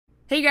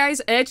Hey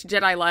guys, it's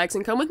Jedi Lex,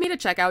 and come with me to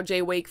check out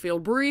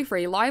J.Wakefield Brewery for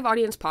a live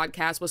audience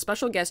podcast with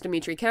special guest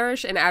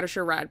Dmitriy and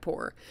Ardeshir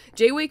Radpour.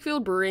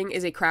 J.Wakefield Brewing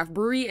is a craft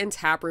brewery and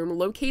tap room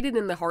located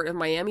in the heart of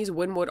Miami's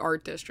Wynwood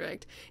art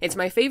district. It's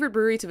my favorite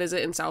brewery to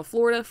visit in South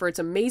Florida for its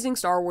amazing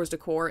Star Wars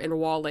decor and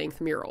wall-length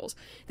murals.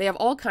 They have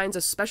all kinds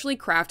of specially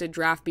crafted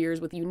draft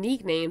beers with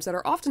unique names that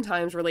are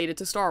oftentimes related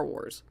to Star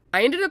Wars.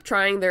 I ended up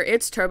trying their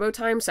It's Turbo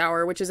Time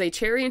Sour, which is a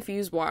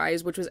cherry-infused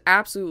wise, which was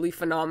absolutely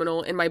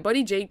phenomenal, and my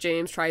buddy Jake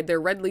James tried their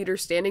Red Leader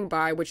Standing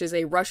By, which is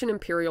a Russian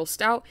Imperial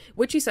Stout,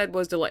 which he said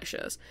was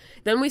delicious.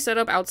 Then we set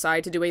up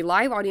outside to do a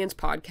live audience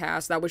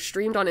podcast that was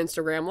streamed on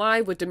Instagram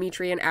Live with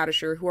Dmitriy and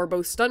Ardeshir, who are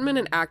both stuntmen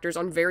and actors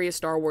on various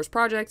Star Wars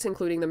projects,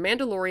 including The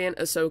Mandalorian,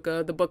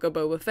 Ahsoka, The Book of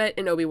Boba Fett,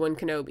 and Obi-Wan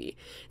Kenobi.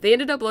 They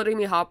ended up letting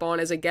me hop on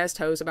as a guest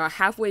host about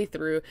halfway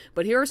through,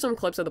 but here are some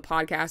clips of the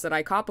podcast that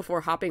I caught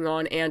before hopping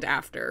on and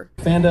after.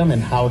 Fandom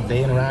and how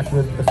they interact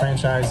with the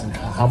franchise and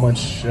how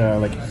much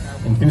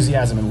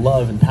enthusiasm and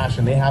love and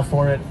passion they have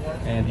for it,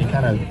 and it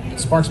kind of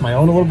sparks my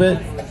own a little bit.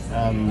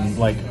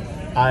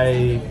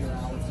 I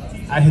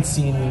had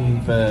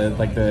seen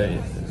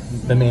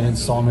the main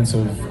installments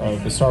of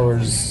the Star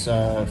Wars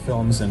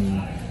films,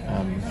 and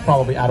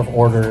probably out of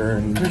order.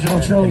 And original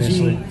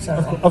trilogy,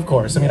 of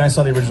course. I mean, I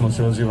saw the original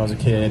trilogy when I was a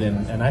kid,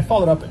 and I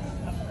followed up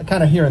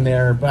kind of here and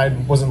there, but I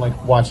wasn't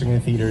like watching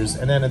in theaters.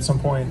 And then at some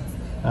point,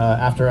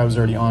 after I was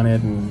already on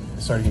it and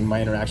started getting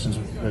my interactions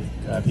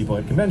with people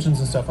at conventions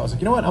and stuff, I was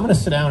like, you know what, I'm going to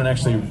sit down and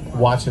actually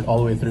watch it all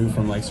the way through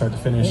from like start to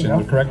finish in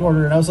the correct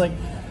order. And I was like,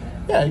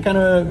 yeah,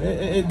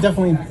 it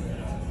definitely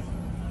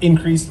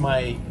increased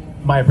my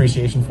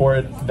appreciation for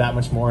it that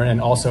much more, and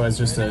also as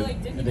just the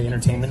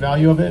entertainment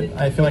value of it.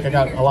 I feel like I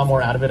got a lot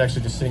more out of it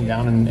actually just sitting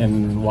down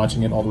and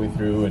watching it all the way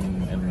through,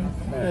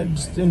 and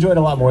just enjoyed it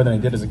a lot more than I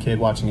did as a kid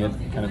watching it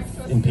kind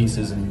of in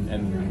pieces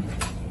and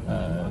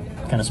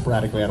kind of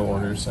sporadically out of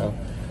order. So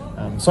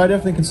I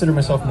definitely consider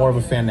myself more of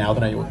a fan now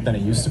than I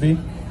used to be,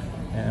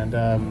 and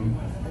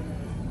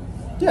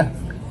yeah.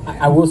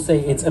 I will say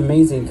it's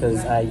amazing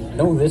because I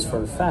know this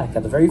for a fact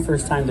that the very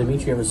first time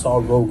Dmitry ever saw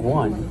Rogue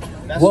One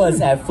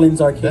was at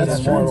Flynn's Arcade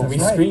and More when we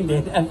screened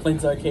it at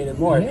Flynn's Arcade and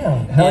More.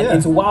 And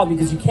it's wild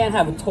because you can't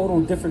have a total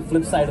different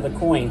flip side of the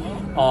coin.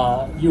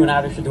 You and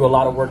Ardeshir do a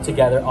lot of work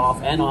together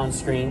off and on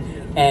screen.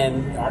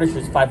 And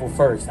Ardeshir's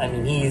 501st. I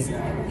mean, he's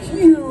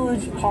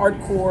huge,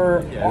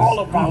 hardcore, all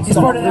about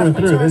Star Wars.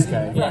 Through this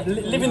guy. Yeah,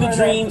 living the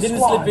dream. Didn't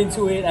slip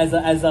into it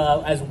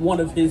as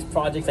one of his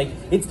projects. Like,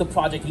 it's the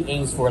project he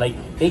aims for. Like,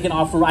 they can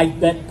offer, I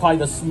bet, probably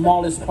the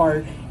smallest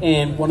part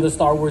in one of the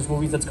Star Wars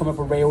movies that's come up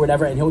with Rey or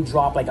whatever, and he'll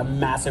drop like a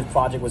massive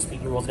project with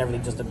speaking roles and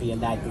everything just to be in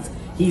that.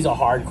 He's a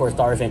hardcore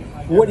Star Wars fan.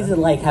 What is it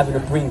like having to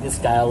bring this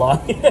guy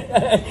along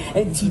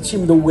and teach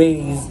him the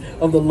ways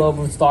of the love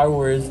of Star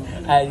Wars?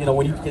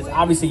 Because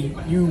obviously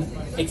you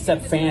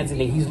accept fans and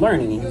he's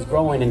learning and he's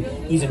growing and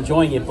he's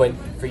enjoying it, but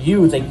for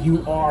you it's like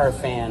you are a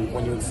fan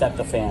when you accept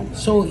a fan.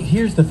 So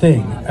here's the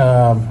thing,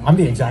 I'm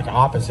the exact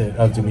opposite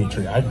of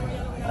Dmitry.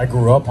 I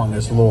grew up on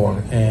this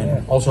lore,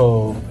 and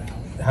also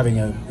having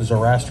a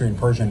Zoroastrian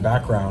Persian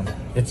background,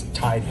 it's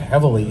tied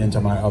heavily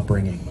into my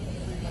upbringing.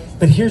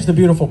 But here's the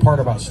beautiful part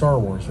about Star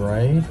Wars,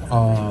 right?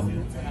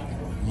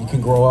 You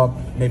can grow up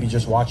maybe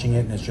just watching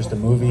it and it's just a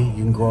movie.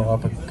 You can grow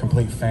up a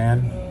complete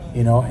fan,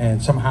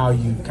 and somehow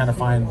you kind of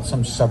find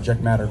some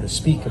subject matter to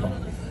speak about,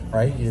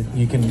 right?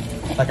 You can,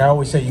 like I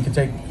always say, you can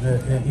take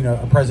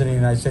a president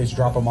of the United States,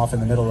 drop him off in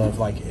the middle of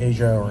like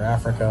Asia or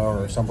Africa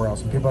or somewhere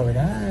else, and people are like,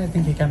 I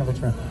think he kind of looks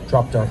around.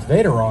 Drop Darth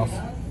Vader off,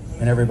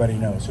 and everybody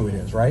knows who it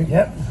is, right?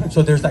 Yep.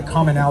 So there's that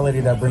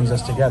commonality that brings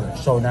us together.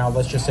 So now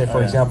let's just say,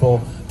 for example,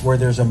 where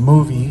there's a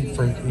movie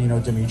for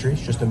Dmitry,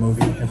 it's just a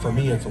movie, and for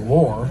me it's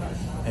lore.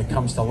 It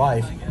comes to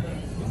life.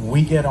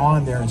 We get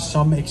on there, and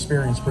some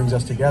experience brings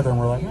us together, and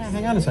we're like,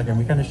 hang on a second,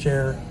 we kind of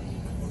share,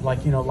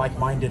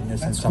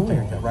 like-mindedness and something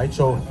like that, right?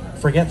 So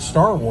forget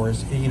Star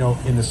Wars.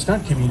 In the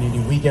stunt community,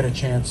 we get a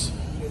chance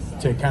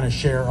to kind of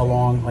share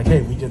along, like,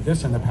 hey, we did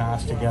this in the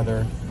past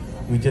together.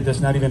 We did this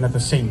not even at the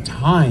same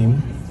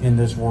time in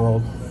this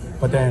world,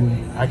 but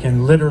then I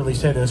can literally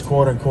say this,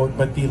 quote unquote,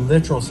 but the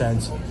literal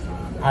sense,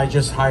 I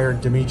just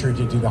hired Dmitry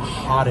to do the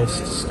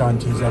hottest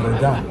stunt he's ever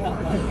done.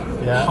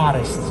 Yeah.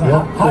 Hottest.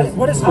 Yep.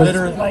 What is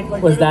literally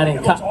like was that in?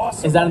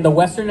 Awesome. Is that in the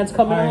Western that's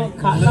coming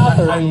out?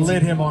 I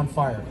lit him on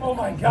fire. Oh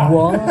my God!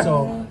 What?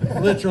 So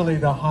literally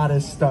the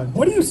hottest stunt.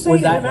 What do you say?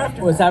 Was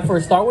that for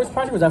a Star Wars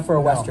project? Or was that for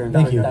a Western?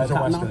 Thank you. That was a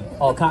Western.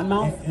 Oh,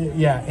 Cottonmouth.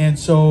 Yeah, and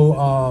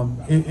so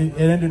it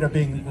ended up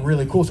being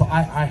really cool. So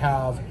I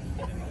have,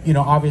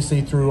 obviously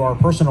through our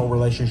personal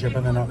relationship,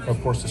 and then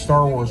of course the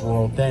Star Wars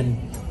world. Then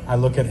I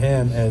look at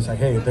him as like,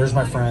 hey, there's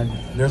my friend.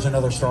 There's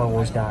another Star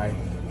Wars guy.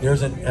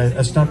 There's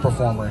a stunt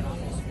performer.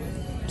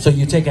 So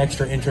you take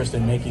extra interest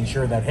in making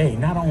sure that, hey,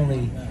 not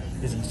only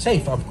is he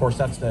safe, of course,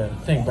 that's the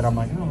thing, but I'm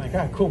like, oh my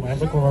God, cool, man,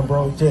 look what my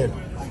bro did.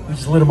 We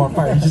just lit him on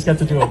fire. He just got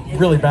to do a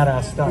really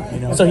badass stunt, you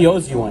know. So he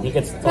owes you one. He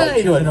gets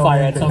you on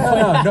fire at some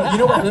point. No, you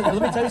know what?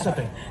 Let me tell you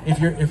something.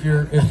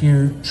 If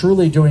you're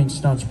truly doing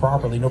stunts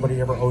properly,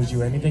 nobody ever owes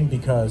you anything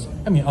because,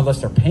 I mean,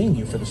 unless they're paying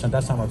you for the stunt,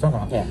 that's not what I'm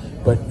talking about.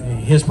 Yeah. But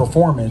his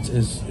performance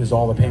is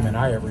all the payment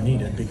I ever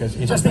needed because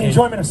it Just the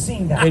enjoyment of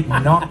seeing that. It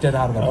knocked it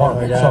out of the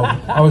park. So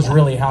I was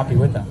really happy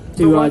with that.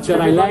 To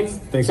Jedi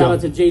Lex, shout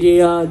out to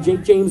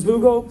Jake James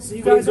Lugo, See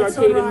you guys at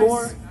Arcade and Sunrise.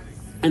 more.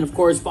 And of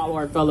course, follow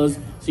our fellows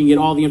so you can get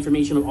all the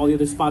information of all the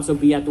other spots they'll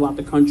be at throughout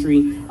the country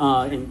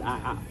and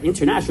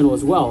international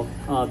as well.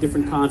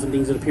 Different cons and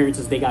things and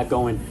appearances they got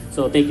going.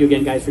 So thank you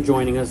again, guys, for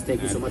joining us.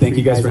 Thank you so much. Thank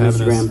you guys for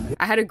having us.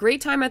 I had a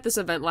great time at this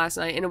event last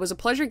night, and it was a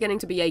pleasure getting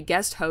to be a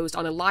guest host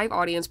on a live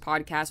audience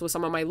podcast with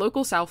some of my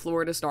local South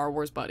Florida Star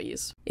Wars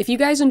buddies. If you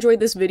guys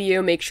enjoyed this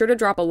video, make sure to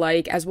drop a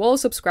like, as well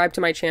as subscribe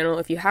to my channel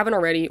if you haven't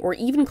already, or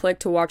even click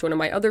to watch one of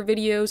my other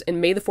videos,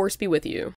 and may the Force be with you.